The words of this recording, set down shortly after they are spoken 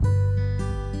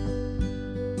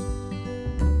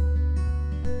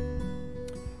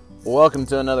Welcome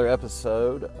to another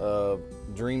episode of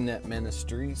DreamNet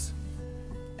Ministries.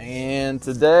 And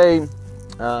today, if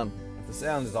the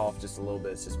sound is off just a little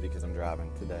bit, it's just because I'm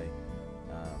driving today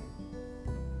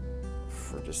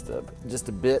for just a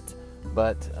bit.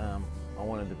 But I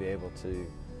wanted to be able to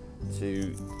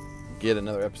get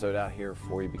another episode out here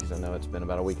for you because I know it's been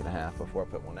about a week and a half before I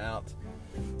put one out.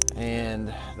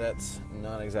 And that's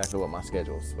not exactly what my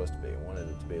schedule is supposed to be. I wanted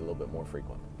it to be a little bit more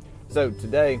frequent. So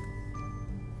today,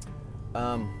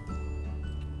 I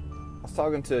was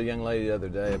talking to a young lady the other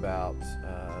day about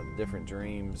different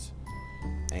dreams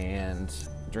and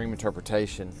dream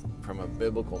interpretation from a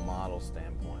biblical model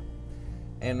standpoint.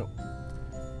 And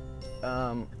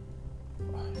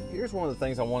here's one of the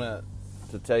things I want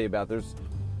to tell you about.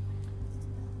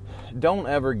 Don't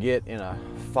ever get in a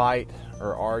fight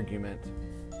or argument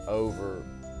over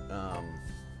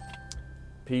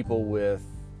people that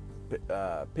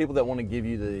want to give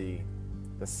you the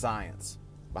science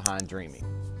behind dreaming.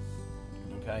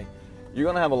 Okay, you're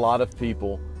going to have a lot of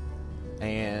people,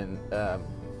 and you're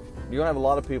going to have a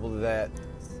lot of people that,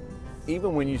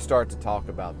 even when you start to talk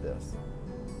about this,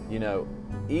 you know,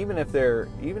 even if they're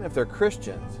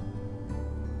Christians,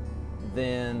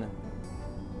 then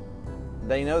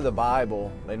they know the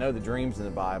Bible, they know the dreams in the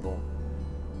Bible,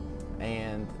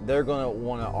 and they're going to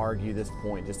want to argue this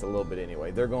point just a little bit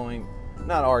anyway. They're going,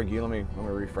 not argue, let me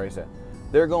rephrase that.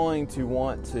 They're going to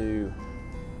want to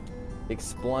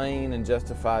explain and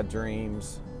justify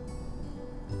dreams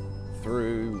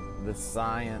through the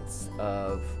science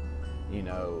of,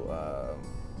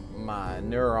 my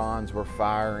neurons were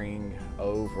firing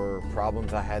over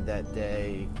problems I had that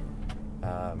day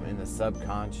in the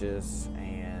subconscious,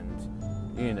 and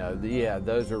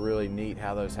those are really neat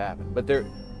how those happen. But a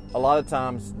lot of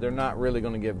times they're not really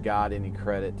going to give God any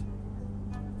credit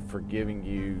for giving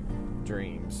you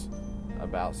dreams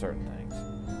about certain things,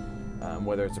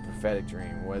 whether it's a prophetic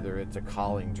dream, whether it's a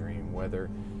calling dream,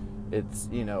 whether it's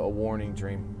a warning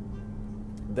dream.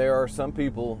 There are some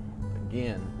people,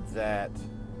 again, that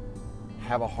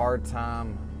have a hard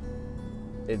time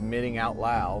admitting out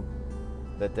loud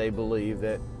that they believe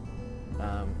that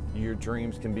your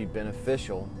dreams can be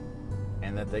beneficial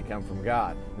and that they come from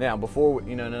God. Now, before,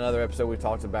 in another episode we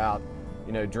talked about,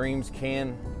 dreams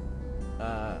can,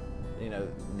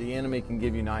 the enemy can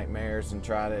give you nightmares and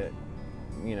try to,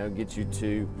 get you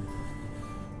to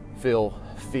feel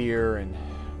fear and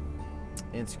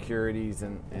insecurities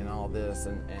and all this,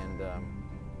 and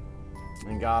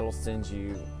God will send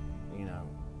you,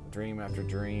 dream after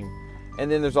dream. And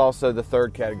then there's also the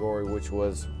third category, which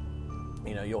was,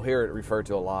 you'll hear it referred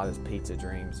to a lot as pizza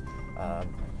dreams.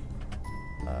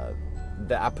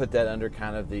 That I put that under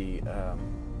kind of the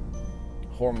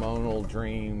hormonal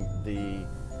dream,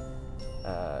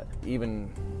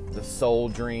 even the soul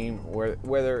dream,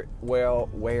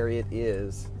 where it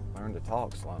is. Learn to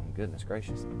talk, Sloan. Goodness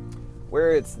gracious.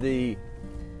 Where it's the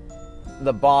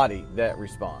body that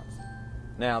responds.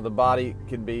 Now, the body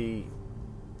could be,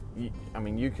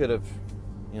 you could have,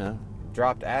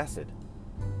 dropped acid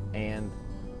and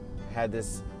had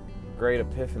this great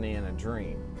epiphany in a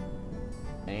dream.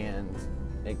 And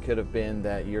it could have been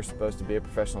that you're supposed to be a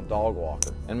professional dog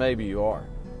walker. And maybe you are.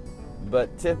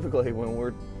 But typically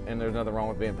and there's nothing wrong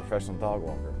with being a professional dog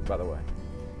walker, by the way.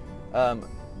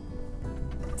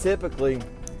 Typically,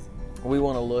 we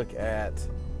want to look at,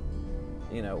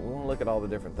 all the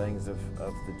different things of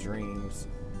the dreams,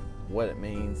 what it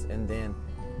means, and then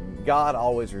God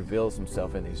always reveals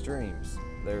himself in these dreams.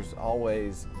 There's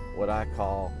always what I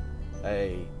call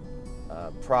a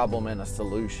problem and a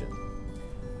solution.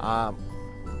 I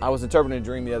was interpreting a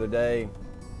dream the other day,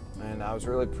 and I was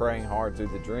really praying hard through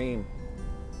the dream,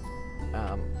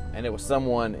 and it was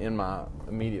someone in my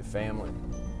immediate family.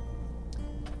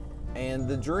 And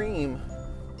the dream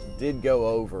did go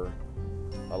over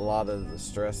a lot of the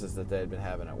stresses that they had been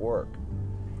having at work.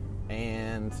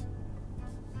 And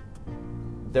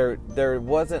there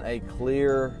wasn't a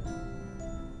clear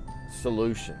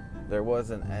solution. There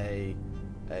wasn't a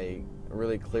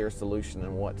really clear solution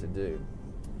in what to do.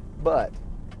 But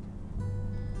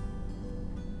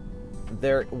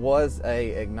there was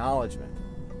a acknowledgement.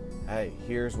 Hey,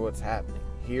 here's what's happening.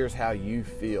 Here's how you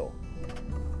feel.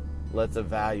 Let's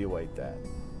evaluate that.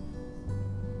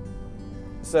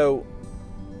 So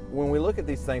when we look at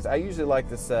these things, I usually like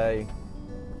to say,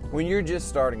 when you're just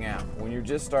starting out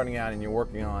and you're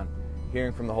working on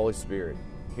hearing from the Holy Spirit,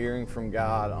 hearing from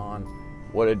God on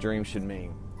what a dream should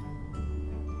mean,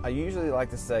 I usually like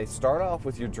to say, start off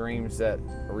with your dreams that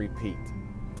repeat.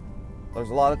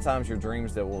 There's a lot of times your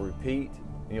dreams that will repeat,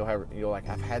 and you'll like,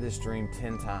 I've had this dream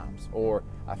 10 times, or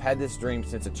I've had this dream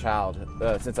since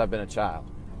I've been a child.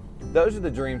 those are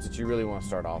the dreams that you really want to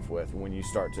start off with when you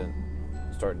start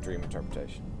dream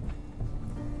interpretation.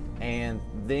 And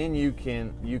then you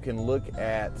can look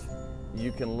at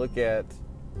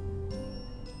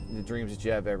the dreams that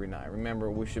you have every night.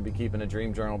 Remember, we should be keeping a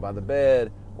dream journal by the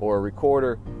bed or a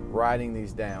recorder, writing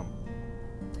these down.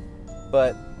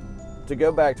 But to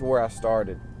go back to where I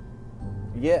started,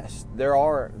 yes, there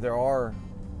are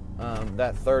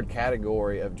that third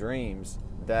category of dreams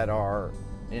that are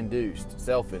induced,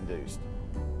 self-induced.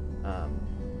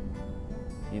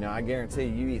 I guarantee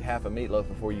you eat half a meatloaf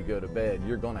before you go to bed,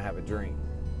 you're going to have a dream.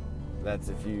 That's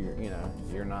if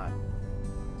you're not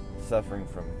suffering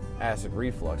from acid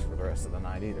reflux for the rest of the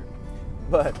night either.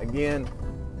 But again,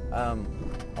 I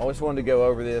always wanted to go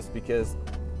over this because,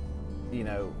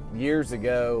 years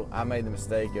ago I made the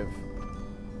mistake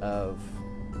of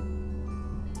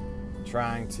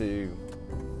trying to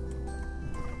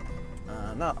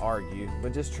not argue,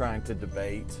 but just trying to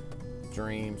debate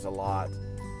dreams a lot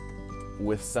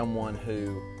with someone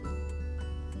who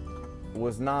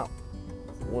was not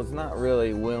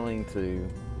really willing to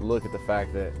look at the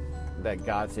fact that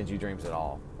God sends you dreams at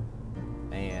all,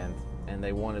 and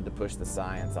they wanted to push the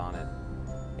science on it.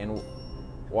 And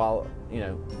while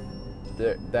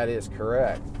that is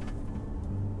correct,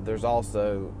 there's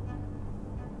also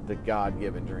the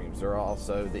God-given dreams. There are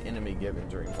also the enemy-given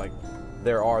dreams. Like,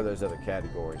 there are those other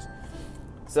categories.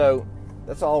 So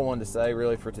that's all I wanted to say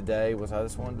really for today. I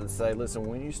just wanted to say, listen,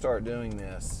 when you start doing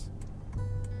this,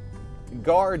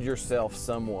 guard yourself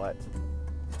somewhat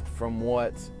from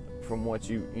what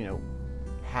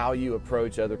how you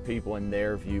approach other people and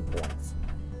their viewpoints.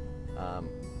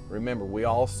 Remember, we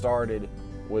all started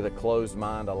with a closed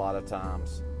mind a lot of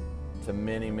times to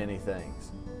many, many things.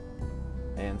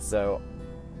 And so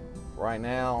right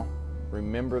now,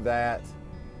 remember that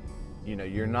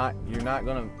you're not going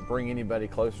to bring anybody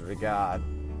closer to God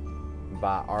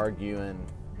by arguing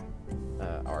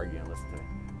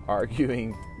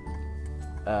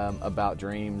about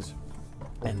dreams,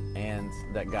 and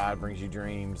that God brings you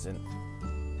dreams, and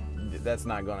that's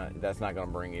not gonna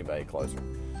bring anybody closer.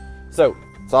 So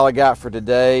that's all I got for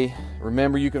today.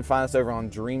 Remember, you can find us over on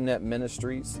DreamNet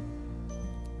Ministries,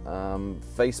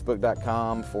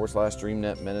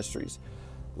 Facebook.com/DreamNet Ministries.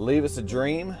 Leave us a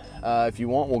dream if you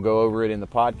want. We'll go over it in the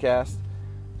podcast,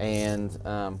 and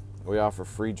we offer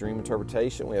free dream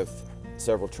interpretation. We have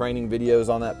several training videos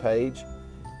on that page,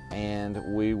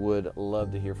 and we would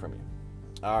love to hear from you.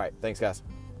 All right, thanks guys.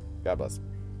 God bless.